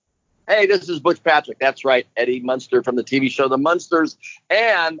Hey, this is Butch Patrick. That's right, Eddie Munster from the TV show The Munsters.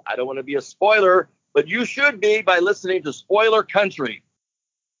 And I don't want to be a spoiler, but you should be by listening to Spoiler Country.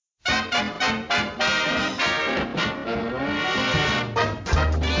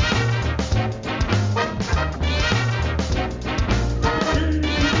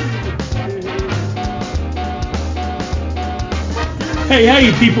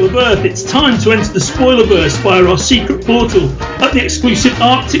 Hey, people of Earth, it's time to enter the Spoilerverse via our secret portal at the exclusive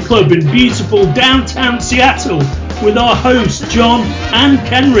Arctic Club in beautiful downtown Seattle with our hosts, John and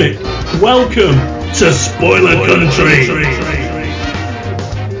Kenrick. Welcome to Spoiler Country.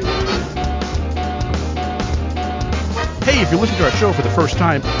 Hey, if you're listening to our show for the first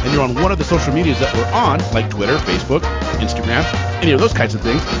time and you're on one of the social medias that we're on, like Twitter, Facebook, Instagram, any of those kinds of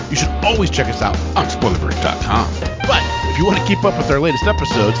things, you should always check us out on spoilerverse.com. But if you want to keep up with our latest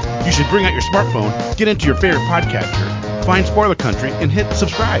episodes, you should bring out your smartphone, get into your favorite podcatcher, find Spoiler Country, and hit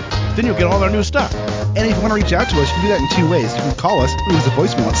subscribe. Then you'll get all our new stuff. And if you want to reach out to us, you can do that in two ways. You can call us, leave us a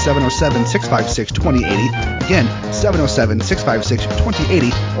voicemail at 707-656-2080. Again,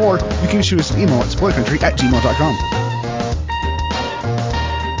 707-656-2080. Or you can shoot us an email at spoilercountry@gmail.com.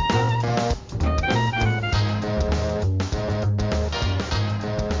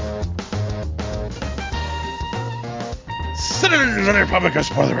 Citizens of the Republic of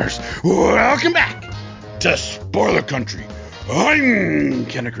Spoilerverse, welcome back to Spoiler Country. I'm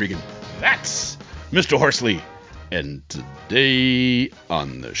Kenrick Regan. That's Mr. Horsley. And today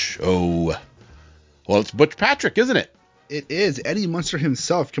on the show, well, it's Butch Patrick, isn't it? It is. Eddie Munster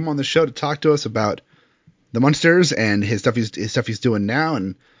himself come on the show to talk to us about the Munsters and his stuff he's doing now.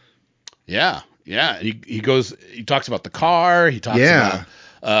 And yeah. He talks about the car. He talks about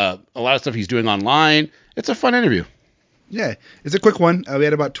a lot of stuff he's doing online. It's a fun interview. Yeah, it's a quick one. We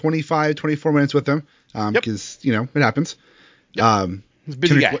had about 24 minutes with him because, it happens. Yep. He's a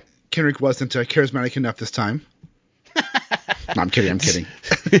busy guy. Kenrick wasn't charismatic enough this time. No, I'm kidding.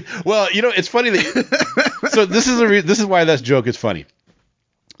 Well, it's funny that so this is why that joke is funny.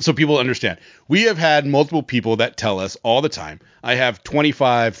 So people understand. We have had multiple people that tell us all the time, I have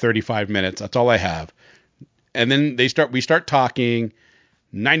 25, 35 minutes. That's all I have. And then we start talking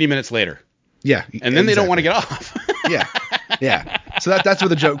 90 minutes later. Yeah. And then they don't want to get off. Yeah. So that's where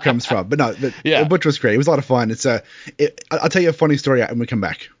the joke comes from. But no, Butch was great. It was a lot of fun. I'll tell you a funny story when we come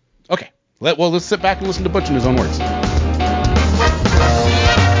back. Okay. Let's sit back and listen to Butch in his own words.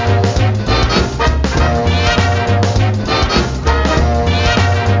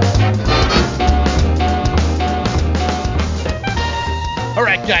 All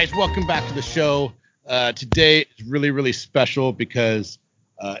right, guys, welcome back to the show. Today is really, really special because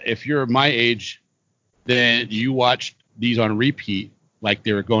if you're my age, then you watched these on repeat like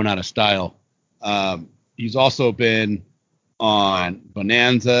they were going out of style. He's also been on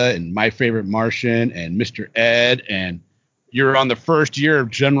Bonanza and My Favorite Martian and Mr. Ed, and you're on the first year of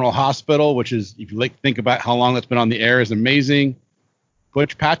General Hospital, which is, if you think about how long that's been on the air, is amazing.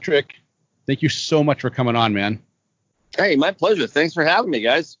 Butch Patrick, thank you so much for coming on, man. Hey, my pleasure. Thanks for having me,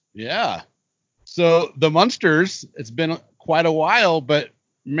 guys. Yeah. So the Munsters, it's been quite a while, but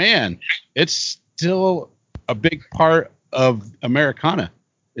man, it's still a big part of Americana.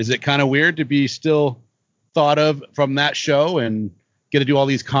 Is it kind of weird to be still thought of from that show and get to do all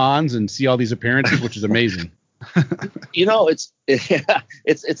these cons and see all these appearances, which is amazing? It's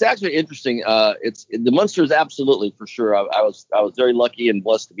actually interesting. It's the Munsters, absolutely, for sure. I was very lucky and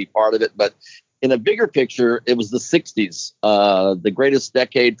blessed to be part of it, but in a bigger picture, it was the 60s, the greatest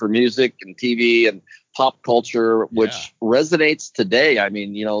decade for music and TV and pop culture, which resonates today. I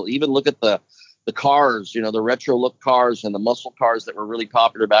mean, even look at the cars, the retro look cars and the muscle cars that were really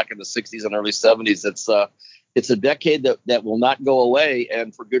popular back in the 60s and early 70s. It's a decade that will not go away,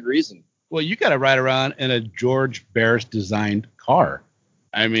 and for good reason. Well, you got to ride around in a George Barris designed car.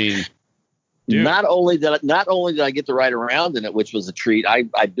 I mean, dude. Not only did I get to ride around in it, which was a treat. I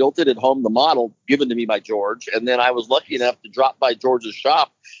built it at home, the model given to me by George, and then I was lucky enough to drop by George's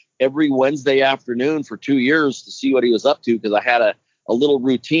shop every Wednesday afternoon for 2 years to see what he was up to, because I had a little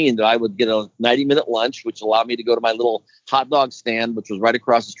routine that I would get a 90-minute lunch, which allowed me to go to my little hot dog stand, which was right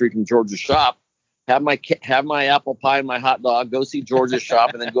across the street from George's shop, have my apple pie and my hot dog, go see George's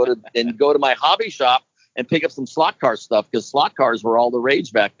shop, and then go to my hobby shop and pick up some slot car stuff, because slot cars were all the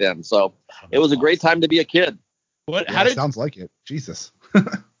rage back then. So it was a great time to be a kid. Sounds like it. Jesus.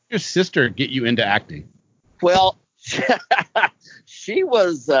 Your sister get you into acting? Well, she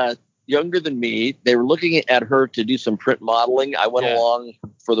was younger than me. They were looking at her to do some print modeling. I went along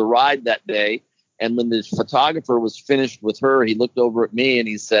for the ride that day. And when the photographer was finished with her, he looked over at me and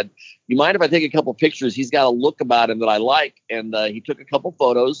he said, "You mind if I take a couple pictures? He's got a look about him that I like." And he took a couple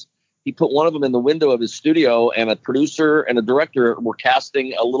photos. he put one of them in the window of his studio, and a producer and a director were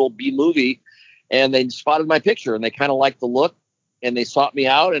casting a little B movie, and they spotted my picture, and they kind of liked the look, and they sought me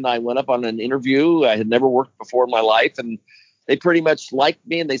out, and I went up on an interview. I had never worked before in my life, and they pretty much liked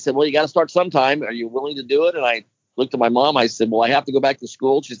me, and they said, well, you got to start sometime. Are you willing to do it? And I looked at my mom. I said, well, I have to go back to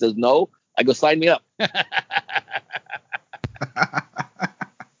school. She says, no. I go, sign me up.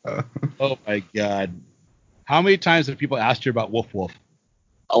 Oh, my God. How many times have people asked you about Woof Woof?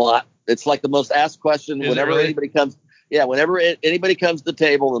 A lot. It's like the most asked question whenever anybody comes. Yeah, whenever anybody comes to the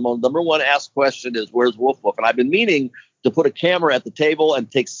table, the most number one asked question is, where's Woof Woof? And I've been meaning to put a camera at the table and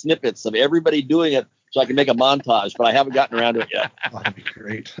take snippets of everybody doing it so I can make a montage, but I haven't gotten around to it yet. Oh, that'd be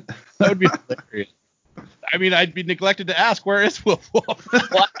great. That would be hilarious. I mean, I'd be neglected to ask, where is Woof Woof?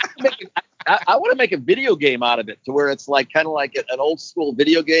 Well, I want to make a video game out of it to where it's like kind of like an old school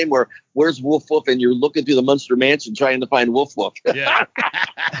video game where where's Woof Woof, and you're looking through the Munster mansion trying to find Woof Woof. Yeah.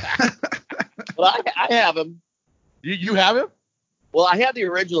 But I have him. You have him? Well, I had the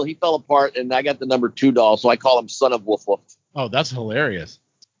original. He fell apart, and I got the number 2 doll, so I call him Son of Woof Woof. Oh, that's hilarious.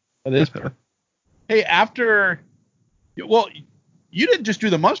 That is perfect. Hey, well, you didn't just do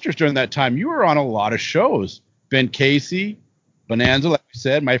the Munsters during that time. You were on a lot of shows. Ben Casey, Bonanza, like you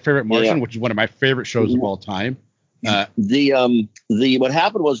said, My Favorite Martian, which is one of my favorite shows of all time. What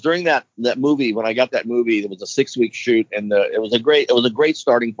happened was during that movie, when I got that movie, it was a 6-week shoot, and it was a great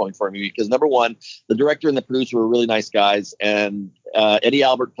starting point for me because number one, the director and the producer were really nice guys, and Eddie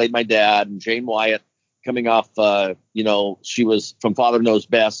Albert played my dad, and Jane Wyatt, coming off, she was from Father Knows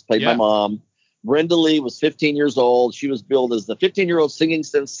Best, played my mom. Brenda Lee was 15 years old. She was billed as the 15-year-old singing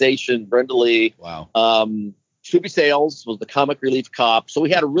sensation, Brenda Lee. Wow. Soupy Sales was the comic relief cop. So we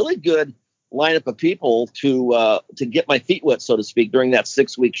had a really good lineup of people to get my feet wet, so to speak, during that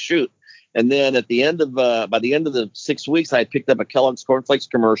 6-week shoot. And then by the end of the 6 weeks, I had picked up a Kellogg's Cornflakes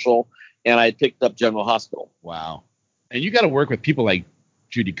commercial, and I had picked up General Hospital. Wow. And you got to work with people like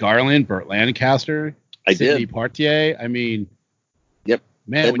Judy Garland, Burt Lancaster, Sidney Poitier. I mean, yep.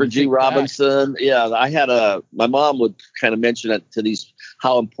 Man, Edward G. Robinson. Yeah, I had my mom would kind of mention it to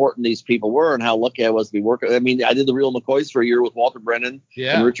how important these people were and how lucky I was to be working. I mean, I did the Real McCoys for a year with Walter Brennan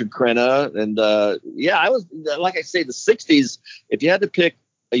and Richard Crenna. And I was, like I say, the 60s, if you had to pick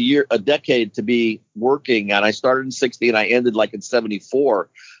a decade to be working, and I started in 60 and I ended like in 74,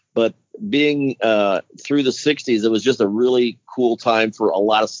 but being through the 60s, it was just a really cool time for a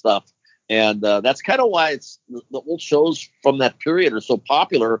lot of stuff. And that's kind of why the old shows from that period are so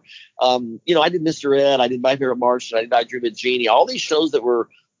popular. I did Mr. Ed, I did My Favorite Martian, I did I Dream of Jeannie, all these shows that were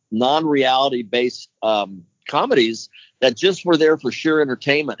non-reality based comedies that just were there for sheer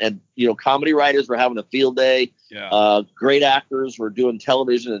entertainment. And, comedy writers were having a field day. Yeah. Great actors were doing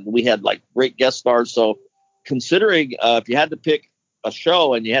television, and we had like great guest stars. So considering if you had to pick a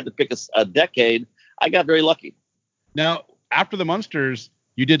show and you had to pick a decade, I got very lucky. Now, after the Munsters,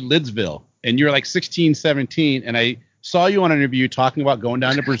 you did Lidsville, and you were like 16, 17, and I saw you on an interview talking about going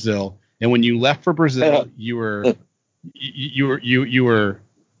down to Brazil. And when you left for Brazil, you were the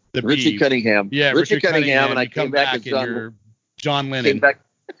Richie Cunningham. Yeah, Richie Cunningham, and I came back as John Lennon.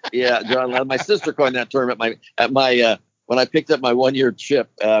 John Lennon. My sister coined that term at my when I picked up my 1-year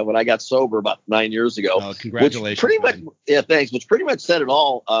chip when I got sober about 9 years ago. Oh, congratulations! Thanks. Which pretty much said it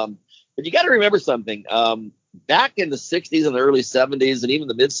all. But you got to remember something. Back in the 60s and the early 70s and even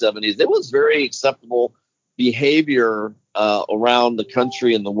the mid 70s, there was very acceptable behavior around the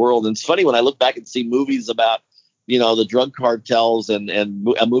country and the world. And it's funny when I look back and see movies about, the drug cartels and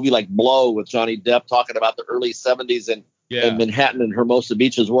a movie like Blow with Johnny Depp talking about the early 70s and Manhattan and Hermosa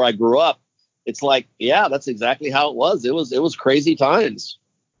Beach is where I grew up. It's like, yeah, that's exactly how it was. It was crazy times.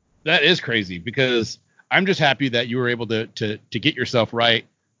 That is crazy because I'm just happy that you were able to get yourself right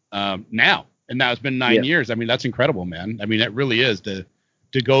now. And now it's been 9 years. I mean, that's incredible, man. I mean, that really is to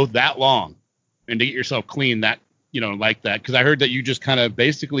go that long and to get yourself clean that, like that. Because I heard that you just kind of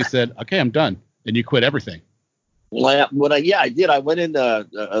basically said, okay, I'm done. And you quit everything. Well, I did. I went in a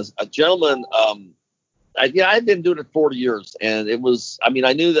gentleman. I'd been doing it 40 years. And it was, I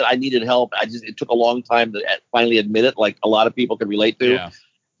knew that I needed help. It took a long time to finally admit it, like a lot of people can relate to. Yeah.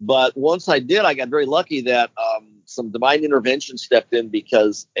 But once I did, I got very lucky that some divine intervention stepped in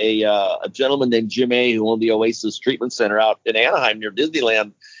because a gentleman named Jim A., who owned the Oasis Treatment Center out in Anaheim near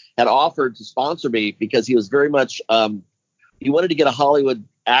Disneyland, had offered to sponsor me because he was very much he wanted to get a Hollywood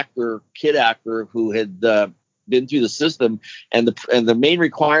kid actor who had been through the system, and the main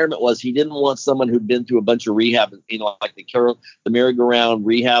requirement was he didn't want someone who'd been through a bunch of rehab, like the merry-go-round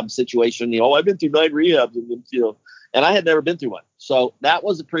rehab situation. I've been through 9 rehabs, and I had never been through one. So that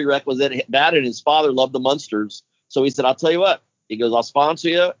was a prerequisite. That and his father loved the Munsters. So he said, I'll tell you what, He goes, I'll sponsor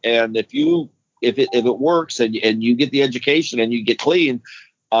you, and if it works and you get the education and you get clean,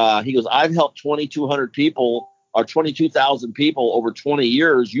 he goes, I've helped 2,200 people or 22,000 people over 20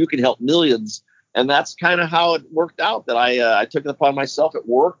 years. You can help millions. And that's kind of how it worked out, that I took it upon myself. It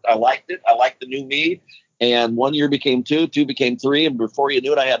worked. I liked it. I liked the new me. And 1 year became two became three. And before you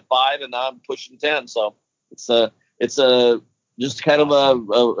knew it, I had 5, and now I'm pushing 10. So it's just kind of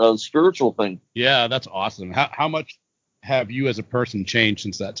a spiritual thing. Yeah, that's awesome. How much have you as a person changed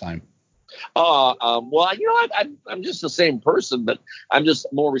since that time? Well, I'm just the same person, but I'm just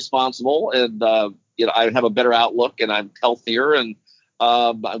more responsible, and I have a better outlook, and I'm healthier. And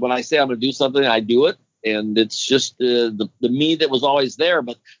when I say I'm going to do something, I do it. And it's just the me that was always there,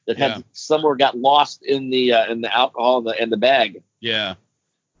 but that had somewhere got lost in the alcohol and the bag. Yeah,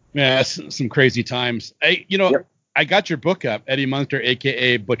 that's some crazy times. I got your book up, Eddie Munster,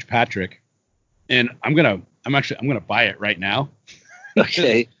 aka Butch Patrick, and I'm gonna buy it right now.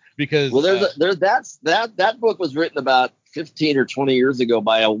 Okay. Because that book was written about 15 or 20 years ago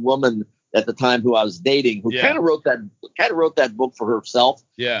by a woman at the time who I was dating, who kind of wrote that book for herself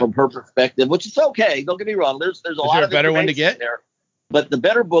from her perspective, which is okay. Don't get me wrong. There's a lot of better one to get there, but the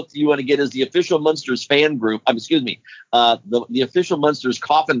better book you want to get is the official Munsters fan group. The official Munsters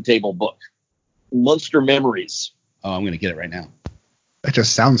coffin table book, Munster Memories. Oh, I'm going to get it right now. That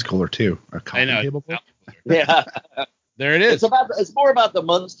just sounds cooler too. A coffin table book. Yeah. There it is. It's more about the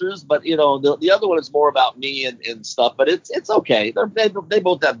Munsters, but the other one is more about me and stuff. But it's okay. They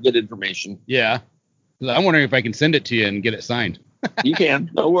both have good information. Yeah. I'm wondering if I can send it to you and get it signed. You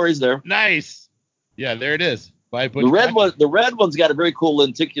can. No worries there. Nice. Yeah, there it is. The red one's got a very cool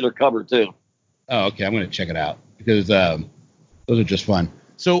lenticular cover too. Oh, okay. I'm gonna check it out because those are just fun.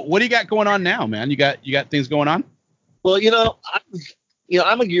 So what do you got going on now, man? You got things going on? Well,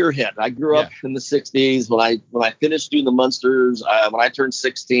 I'm a gearhead. I grew up in the 60s when I finished doing the Munsters. When I turned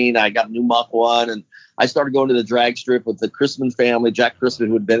 16, I got a new Mach 1, and I started going to the drag strip with the Christman family, Jack Christman,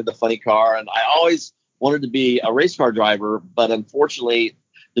 who invented the funny car. And I always wanted to be a race car driver, but unfortunately,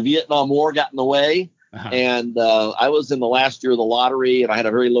 the Vietnam War got in the way. Uh-huh. And I was in the last year of the lottery, and I had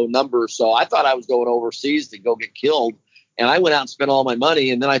a very low number. So I thought I was going overseas to go get killed. And I went out and spent all my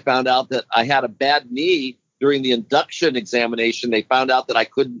money. And then I found out that I had a bad knee. During the induction examination, they found out that I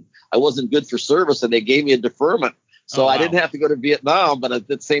wasn't good for service, and they gave me a deferment. So I didn't have to go to Vietnam, but at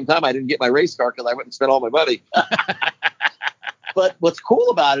the same time, I didn't get my race car because I went and spent all my money. But what's cool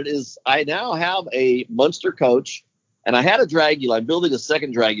about it is I now have a Munster coach, and I had a Dragula. I'm building a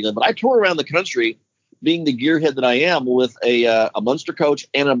second Dragula, but I tour around the country, being the gearhead that I am, with a Munster coach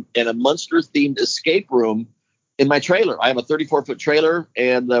and a Munster-themed escape room in my trailer. I have a 34-foot trailer,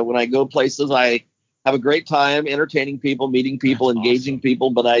 and when I go places, I have a great time entertaining people, meeting people, that's engaging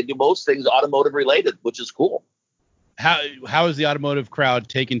people, but I do most things automotive related, which is cool. How is the automotive crowd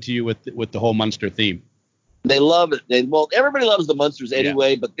taken to you with the whole Munster theme? They love it. Everybody loves the Munsters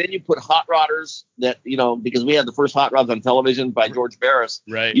anyway, but then you put hot rodders that, because we had the first hot rods on television by George Barris.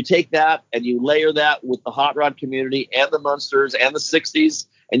 Right. You take that and you layer that with the hot rod community and the Munsters and the 60s,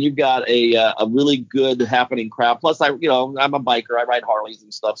 and you've got a really good happening crowd. Plus, I'm a biker. I ride Harleys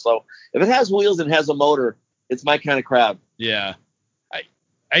and stuff. So if it has wheels and has a motor, it's my kind of crowd. Yeah.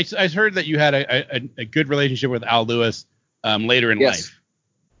 I heard that you had a good relationship with Al Lewis later in life.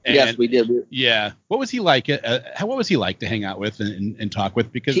 And, yes, we did. Yeah. What was he like? What was he like to hang out with and talk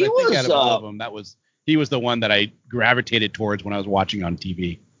with? Because I think out of all of them, he was the one that I gravitated towards when I was watching on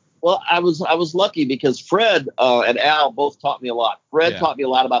TV. Well, I was lucky because Fred and Al both taught me a lot. Fred taught me a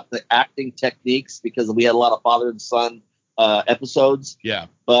lot about the acting techniques because we had a lot of father and son episodes. Yeah.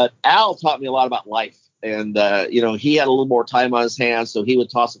 But Al taught me a lot about life. And, he had a little more time on his hands, so he would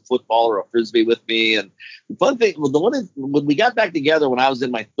toss a football or a Frisbee with me. And the fun thing, when we got back together when I was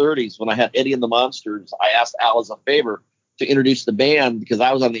in my 30s, when I had Eddie and the Monsters, I asked Al as a favor to introduce the band because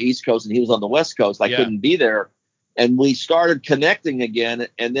I was on the East Coast and he was on the West Coast. I couldn't be there. And we started connecting again.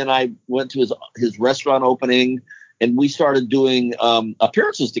 And then I went to his restaurant opening, and we started doing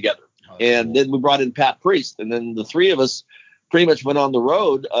appearances together. And then we brought in Pat Priest. And then the three of us pretty much went on the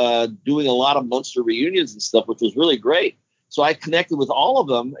road doing a lot of Munster reunions and stuff, which was really great. So I connected with all of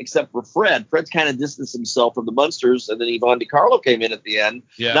them except for Fred. Fred's kind of distanced himself from the Munsters, and then Yvonne DiCarlo came in at the end,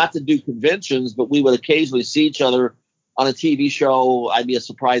 not to do conventions, but we would occasionally see each other on a TV show. I'd be a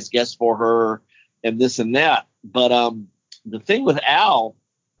surprise guest for her and this and that. But the thing with Al,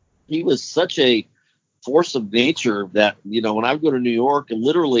 he was such a force of nature that, when I would go to New York, and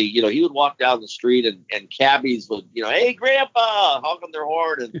literally, he would walk down the street and cabbies would, hey, Grandpa, honking their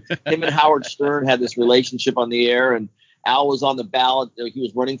horn. And him and Howard Stern had this relationship on the air. And Al was on the ballot. He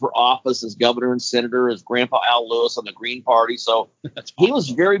was running for office as governor and senator, as Grandpa Al Lewis on the Green Party. So he was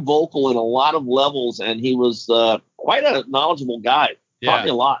very vocal in a lot of levels, and he was quite a knowledgeable guy. Taught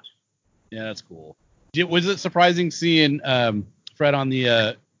me a lot. Yeah, that's cool. Was it surprising seeing Fred on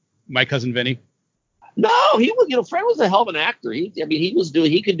the My Cousin Vinny? No, he was. Fred was a hell of an actor. He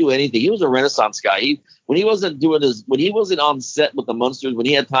could do anything. He was a Renaissance guy. When he wasn't on set with the Munsters, when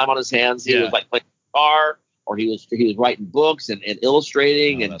he had time on his hands, he was like playing guitar, or he was writing books and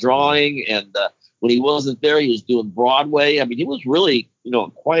illustrating and drawing. Cool. And when he wasn't there, he was doing Broadway. I mean, he was really,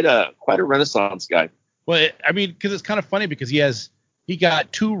 quite a Renaissance guy. Well, because it's kind of funny because he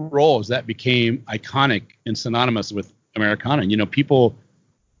got two roles that became iconic and synonymous with Americana. People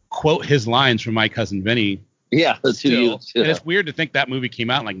quote his lines from My Cousin Vinny. Yeah, that's and it's weird to think that movie came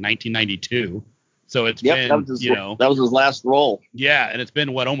out in like 1992. So it's been, that was his last role. Yeah, and it's been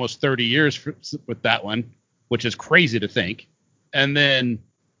almost 30 years with that one, which is crazy to think. And then,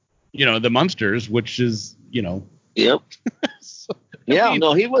 the Munsters, which is, Yep.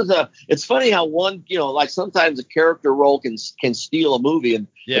 He was it's funny how one, like sometimes a character role can steal a movie. And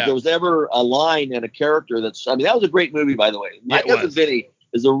if there was ever a line and a character that was a great movie, by the way. My Cousin Vinny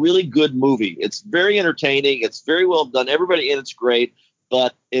is a really good movie. It's very entertaining. It's very well done. Everybody in it's great,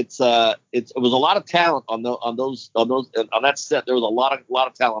 but it was a lot of talent on that set. There was a lot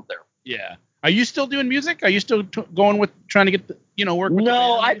of talent there. Yeah. Are you still doing music? Are you still going with trying to get work with the band?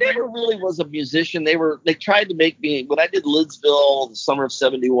 No, I never really was a musician. They tried to make me, when I did Lidsville the summer of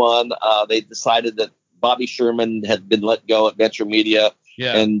 71, they decided that Bobby Sherman had been let go at Metro Media.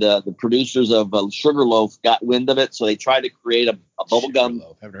 Yeah. And the producers of Sugarloaf got wind of it, so they tried to create a bubblegum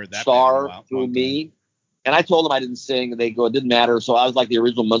star through me. And I told them I didn't sing, and they go, it didn't matter. So I was like the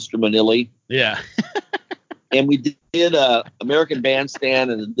original Munster Manili. Yeah. And we did American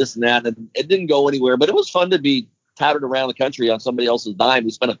Bandstand and this and that, and it didn't go anywhere. But it was fun to be touted around the country on somebody else's dime.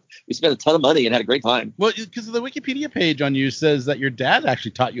 We spent a ton of money and had a great time. Well, because the Wikipedia page on you says that your dad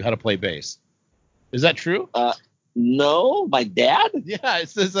actually taught you how to play bass. Is that true? No, my dad? Yeah, it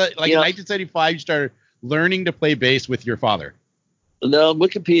says that in 1975 you started learning to play bass with your father. No,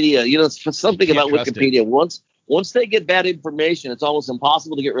 Wikipedia, it's something about Wikipedia. Once they get bad information, it's almost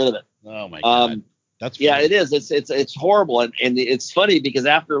impossible to get rid of it. Oh my God. That's funny. Yeah, it is. It's horrible. And it's funny because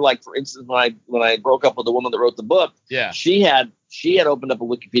after, like, for instance, when I broke up with the woman that wrote the book, she had opened up a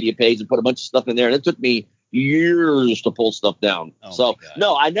Wikipedia page and put a bunch of stuff in there, and it took me years to pull stuff down. Oh, so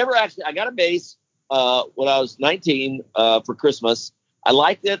no, I never actually. I got a bass when I was 19 for Christmas. I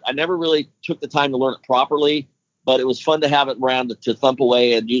liked it. I never really took the time to learn it properly, but it was fun to have it around to thump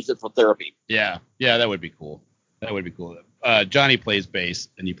away and use it for therapy. Yeah, that would be cool. Johnny plays bass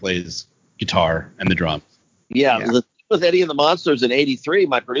and he plays guitar and the drums. Yeah. With Eddie and the Monsters in '83,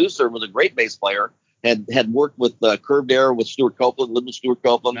 my producer was a great bass player. Had worked with Curved Air with Stuart Copeland, lived with Stuart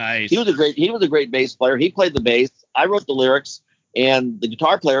Copeland. Nice. He was a great bass player. He played the bass. I wrote the lyrics, and the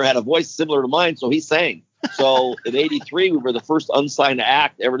guitar player had a voice similar to mine, so he sang. So in '83, we were the first unsigned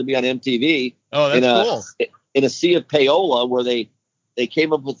act ever to be on MTV. Oh, that's cool. In a sea of payola, where they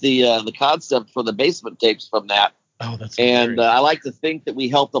came up with the concept for the basement tapes from that. Oh, that's and I like to think that we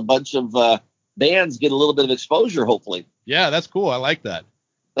helped a bunch of bands get a little bit of exposure, hopefully. Yeah, that's cool. I like that.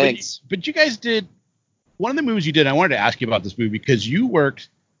 Thanks. But you guys did one of the movies you did. I wanted to ask you about this movie because you worked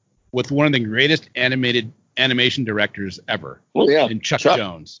with one of the greatest animation directors ever. Oh, yeah. In Chuck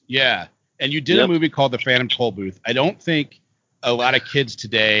Jones. Yeah. And you did a movie called The Phantom Toll Booth. I don't think a lot of kids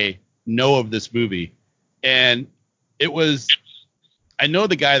today know of this movie. And I know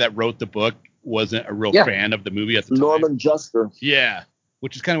the guy that wrote the book wasn't a real fan of the movie at the time. Norman Juster. Yeah.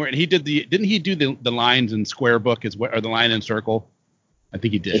 Which is kind of weird. And he didn't he do the lines in Square Book or the line in Circle? I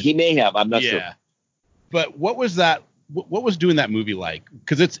think he did. He may have. I'm not sure. Yeah. But what was that? What was doing that movie like?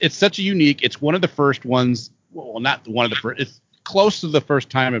 Because it's such a unique. It's one of the first ones. Well, not one of the first. It's close to the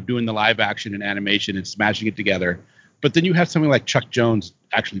first time of doing the live action and animation and smashing it together. But then you have something like Chuck Jones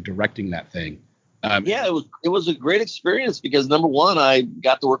actually directing that thing. It was a great experience because, number one, I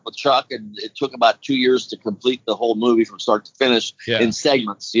got to work with Chuck, and it took about 2 years to complete the whole movie from start to finish in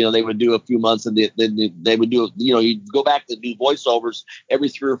segments. They would do a few months, and they would do, you'd go back to do voiceovers every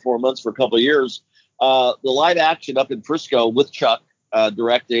 3 or 4 months for a couple of years. The live action up in Frisco with Chuck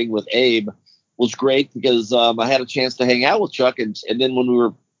directing with Abe was great because I had a chance to hang out with Chuck, and then when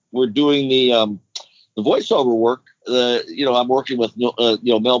we were doing the voiceover work, I'm working with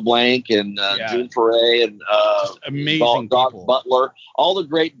Mel Blanc and June Foray and amazing Doc people. Butler, all the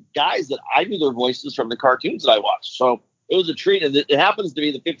great guys that I knew their voices from the cartoons that I watched. So it was a treat, and it happens to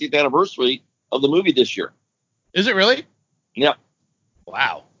be the 50th anniversary of the movie this year. Is it really? Yep.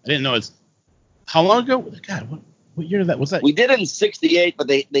 Wow, I didn't know it's. How long ago? God, What year that was that? We did it in '68, but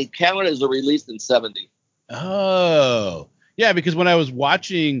they counted it as a release in '70. Oh, yeah, because when I was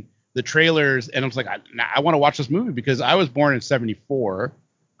watching the trailers and I was like, I want to watch this movie because I was born in '74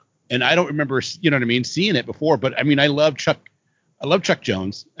 and I don't remember, you know what I mean, seeing it before. But I mean, I love Chuck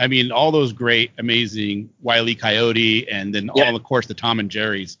Jones. I mean, all those great, amazing Wile E. Coyote, and then all, of course, the Tom and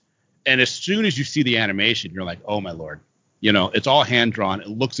Jerry's. And as soon as you see the animation, you're like, oh my Lord, you know, it's all hand drawn. It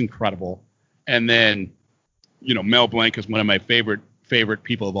looks incredible. And then, you know, Mel Blanc is one of my favorite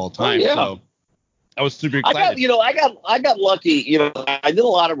people of all time. So I was super excited. I got lucky. You know, I did a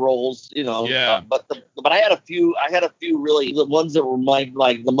lot of roles. You know, but I had a few really, the ones that were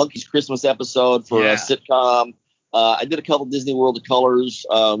like the Monkeys Christmas episode for a sitcom. I did a couple Disney World of Colors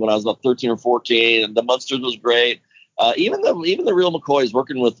when I was about 13 or 14, and the Munsters was great. Even the Real McCoys,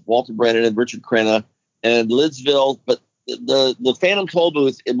 working with Walter Brennan and Richard Crenna and Lidsville, but the Phantom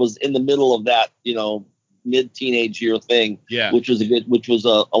Tollbooth, it was in the middle of that, you know, mid-teenage year thing, which was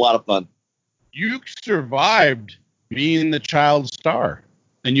a lot of fun. You survived being the child star,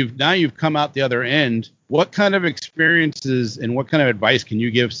 and you've come out the other end. What kind of experiences and what kind of advice can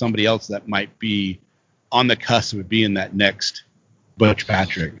you give somebody else that might be on the cusp of being that next Butch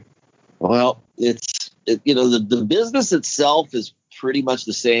Patrick? Well, the business itself is pretty much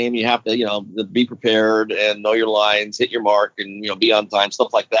the same. You have to, you know, be prepared and know your lines, hit your mark, and, you know, be on time,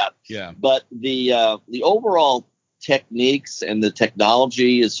 stuff like that. Yeah. But the overall techniques and the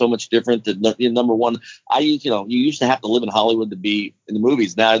technology is so much different. That, number one, you used to have to live in Hollywood to be in the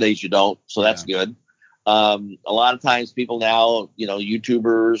movies. Nowadays you don't, so that's good. A lot of times people now, you know,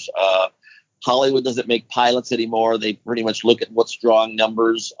 YouTubers, Hollywood doesn't make pilots anymore. They pretty much look at what's drawing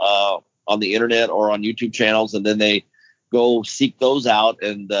numbers on the internet or on YouTube channels, and then they go seek those out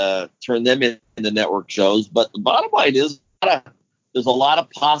and turn them into network shows. But the bottom line is there's a lot of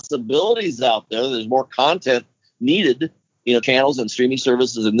possibilities out there. There's more content needed, you know, channels and streaming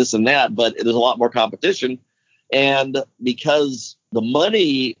services and this and that, but there's a lot more competition. And because the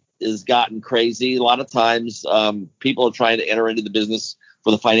money has gotten crazy, a lot of times people are trying to enter into the business for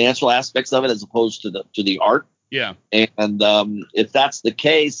the financial aspects of it as opposed to the art. Yeah. And if that's the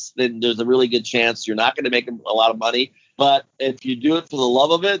case, then there's a really good chance you're not going to make a lot of money. But if you do it for the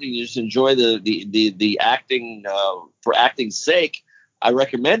love of it and you just enjoy the acting for acting's sake, I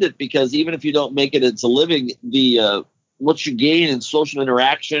recommend it, because even if you don't make it as a living, what you gain in social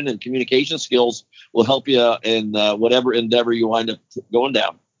interaction and communication skills will help you in whatever endeavor you wind up going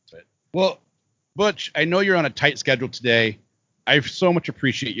down. Well, Butch, I know you're on a tight schedule today. I so much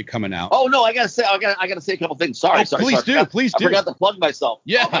appreciate you coming out. Oh no, I gotta say a couple things. Sorry. Please do. I forgot to plug myself.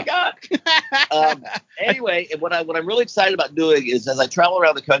 Yeah. Oh my God. Anyway, what I'm really excited about doing is, as I travel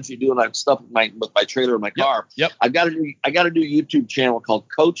around the country doing stuff with my trailer and my car. Yep. I've got a new YouTube channel called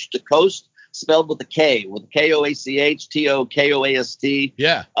Coach to Coast, spelled with a K, with KOACH TOKOAST.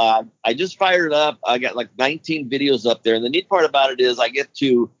 Yeah. I just fired it up. I got like 19 videos up there, and the neat part about it is I get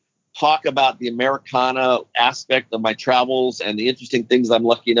to talk about the Americana aspect of my travels and the interesting things I'm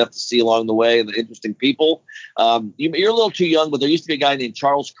lucky enough to see along the way, and the interesting people. You're a little too young, but there used to be a guy named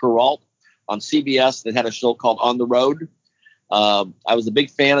Charles Kuralt on CBS that had a show called On the Road. I was a big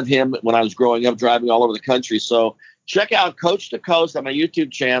fan of him when I was growing up, driving all over the country. So check out Coach to Coast on my YouTube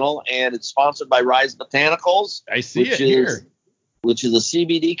channel, and it's sponsored by Rise Botanicals. I see it here. Which is a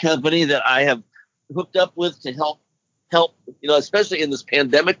CBD company that I have hooked up with to help, you know, especially in this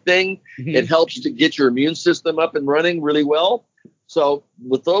pandemic thing. Mm-hmm. It helps to get your immune system up and running really well. So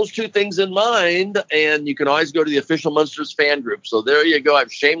with those two things in mind, and you can always go to the official Munsters fan group. So there you go.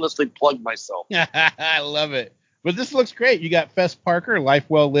 I've shamelessly plugged myself. I love it. But this looks great. You got Fest Parker, Life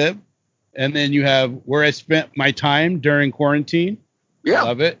Well Lived. And then you have Where I Spent My Time During Quarantine. Yeah. I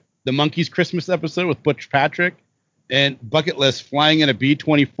love it. The Monkeys Christmas episode with Butch Patrick. And Bucket List, Flying in a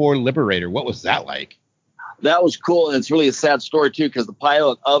B-24 Liberator. What was that like? That was cool, and it's really a sad story too, because the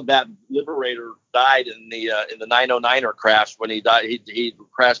pilot of that Liberator died in the 909er crash when he died. He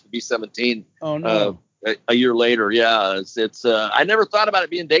crashed the B-17. Oh no! A year later, yeah. It's I never thought about it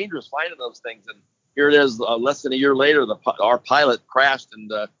being dangerous flying in those things, and here it is. Less than a year later, our pilot crashed,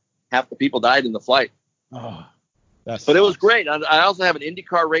 and half the people died in the flight. Oh, but it was great. I also have an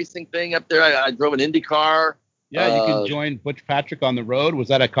IndyCar racing thing up there. I drove an IndyCar. Yeah, you can join Butch Patrick on the road. Was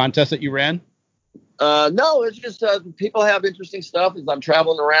that a contest that you ran? No, it's just people have interesting stuff as I'm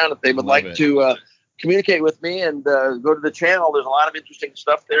traveling around. If they would like to communicate with me and go to the channel, there's a lot of interesting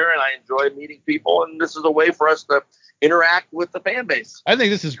stuff there, and I enjoy meeting people. And this is a way for us to interact with the fan base. I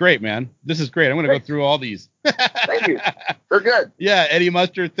think this is great, man. This is great. I'm going to go through all these. Thank you. They're good. Yeah, Eddie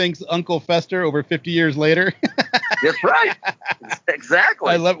Mustard thinks Uncle Fester over 50 years later. That's right. Exactly.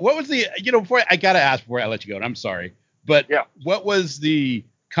 I love. What was the? Before I gotta ask before I let you go, and I'm sorry, but what was the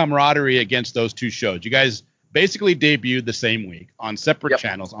camaraderie against those two shows? You guys basically debuted the same week on separate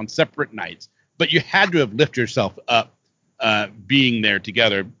channels on separate nights, but you had to have lifted yourself up being there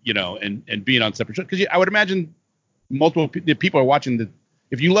together, and being on separate shows, because I would imagine multiple people are watching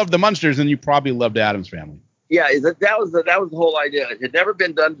if you love the Munsters, then you probably loved the Addams Family. Yeah, that was the whole idea. It had never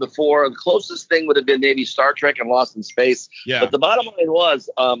been done before. The closest thing would have been maybe Star Trek and Lost in Space. Yeah. But the bottom line was,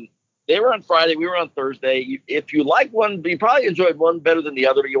 they were on Friday, we were on Thursday. If you like one, you probably enjoyed one better than the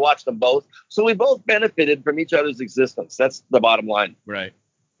other, but you watched them both. So we both benefited from each other's existence. That's the bottom line. Right.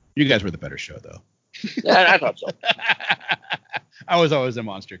 You guys were the better show, though. Yeah, I thought so. I was always a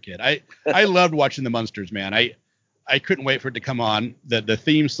Monster kid. I loved watching the Munsters, man. I couldn't wait for it to come on. The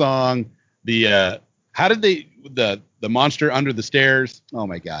theme song, the monster under the stairs. Oh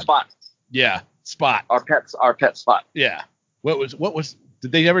my God. Spot. Yeah, Spot. Our pet Spot. Yeah. What was?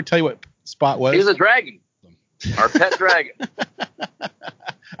 Did they ever tell you what Spot was? He was a dragon. Our pet dragon.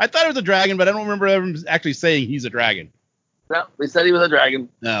 I thought it was a dragon, but I don't remember ever actually saying he's a dragon. No, they said he was a dragon.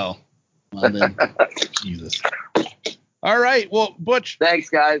 No. Well, then, Jesus. All right. Well, Butch. Thanks,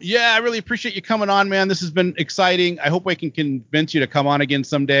 guys. Yeah, I really appreciate you coming on, man. This has been exciting. I hope I can convince you to come on again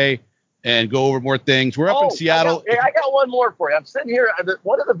someday and go over more things. We're up in Seattle. I got one more for you. I'm sitting here.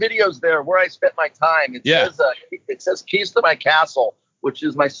 One of the videos there where I spent my time, it says Keys to My Castle, which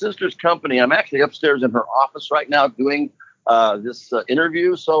is my sister's company. I'm actually upstairs in her office right now doing this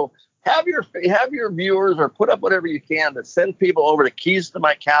interview. So have your viewers, or put up whatever you can, to send people over to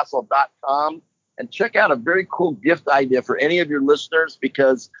keystomycastle.com and check out a very cool gift idea for any of your listeners,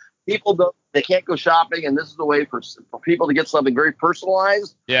 because they can't go shopping, and this is a way for people to get something very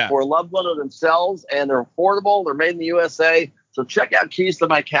personalized for a loved one or themselves, and they're affordable. They're made in the USA. So check out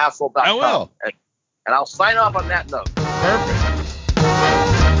keystomycastle.com. I will. And I'll sign off on that note. Perfect.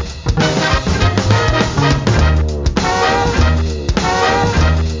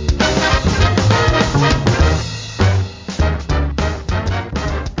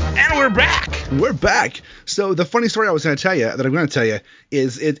 We're back. So the funny story I'm going to tell you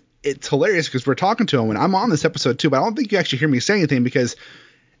is it's hilarious, because we're talking to him, and I'm on this episode too, but I don't think you actually hear me say anything, because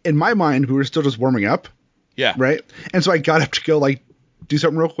in my mind we were still just warming up. Yeah. Right. And so I got up to go do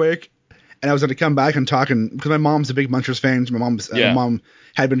something real quick, and I was going to come back and talk, because my mom's a big Munsters fan. My mom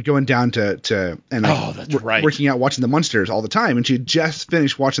had been going down to working out, watching the Munsters all the time, and she had just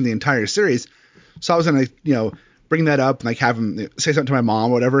finished watching the entire series. So I was going to bring that up and have him say something to my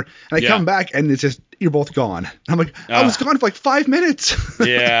mom or whatever. And I come back and it's just, you're both gone. I'm like, I was gone for 5 minutes.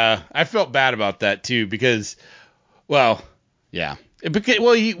 Yeah. I felt bad about that too, because, we had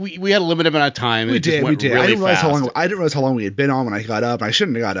a limited amount of time. We did. Really I didn't realize how long we had been on when I got up. I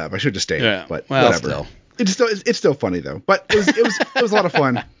shouldn't have got up. I should have stayed. Yeah. But whatever. Still. It's still funny though. But it was a lot of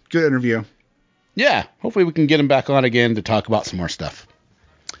fun. Good interview. Yeah. Hopefully we can get him back on again to talk about some more stuff.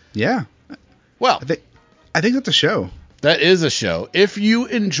 Yeah. Well, I think that's a show. That is a show. If you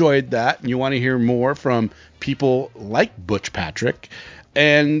enjoyed that and you want to hear more from people like Butch Patrick,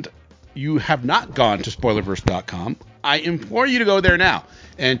 and you have not gone to spoilerverse.com, I implore you to go there now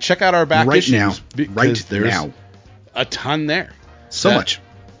and check out our back issues. There's a ton there. So much.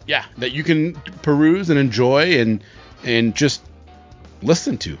 Yeah, that you can peruse and enjoy and just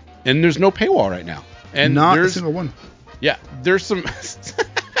listen to. And there's no paywall right now. And not a single one. Yeah, there's some...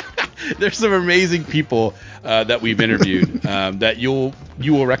 There's some amazing people that we've interviewed that you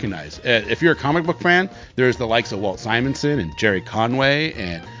will recognize. If you're a comic book fan, there's the likes of Walt Simonson and Jerry Conway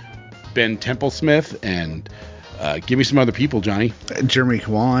and Ben Templesmith, and give me some other people, Johnny. Jeremy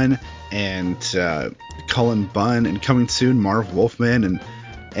Kwan and Cullen Bunn, and coming soon, Marv Wolfman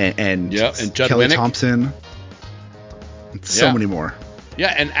and Judd Kelly Winnick. Thompson. So many more.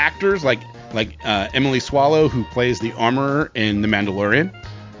 Yeah, and actors like Emily Swallow, who plays the armorer in The Mandalorian.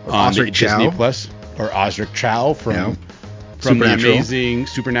 On the Disney Plus, or Osric Chow from the amazing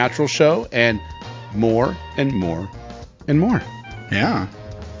Supernatural show, and more and more and more. Yeah.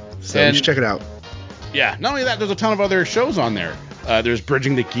 So you should check it out. Yeah. Not only that, there's a ton of other shows on there. There's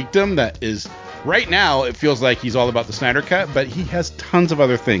Bridging the Geekdom, that is right now. It feels like he's all about the Snyder Cut, but he has tons of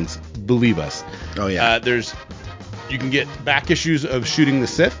other things. Believe us. Oh yeah. You can get back issues of Shooting the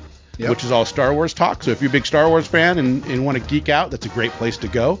Sith. Yep. Which is all Star Wars talk. So if you're a big Star Wars fan and want to geek out, that's a great place to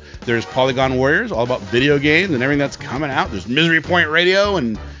go. There's Polygon Warriors, all about video games and everything that's coming out. There's Misery Point Radio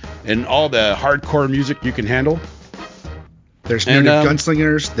and all the hardcore music you can handle. There's Narrative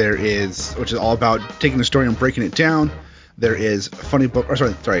Gunslingers. There is, which is all about taking the story and breaking it down. There is Narrative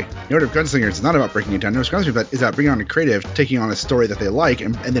Gunslingers is not about breaking it down. Narrative Gunslingers is about bringing on a creative, taking on a story that they like,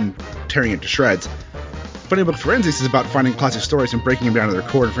 and then tearing it to shreds. Funny Book Forensics is about finding classic stories and breaking them down to their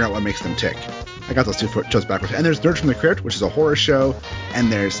core and figuring out what makes them tick. I got those two shows backwards. And there's Nerds from the Crypt, which is a horror show,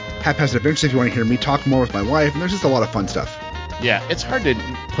 and there's Haphazard Adventures if you want to hear me talk more with my wife, and there's just a lot of fun stuff. Yeah, it's hard to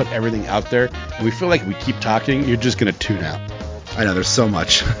put everything out there, and we feel like if we keep talking, you're just going to tune out. I know, there's so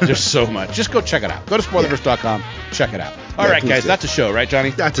much. There's so much. Just go check it out. Go to spoilerverse.com, check it out. All right, guys, that's a show, right,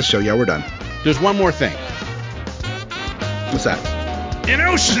 Johnny? That's a show, yeah, we're done. There's one more thing. What's that? In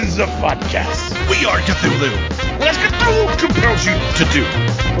oceans of podcasts, we are Cthulhu. And as Cthulhu compels you to do,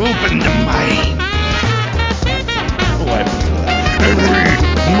 open the mind. Oh, I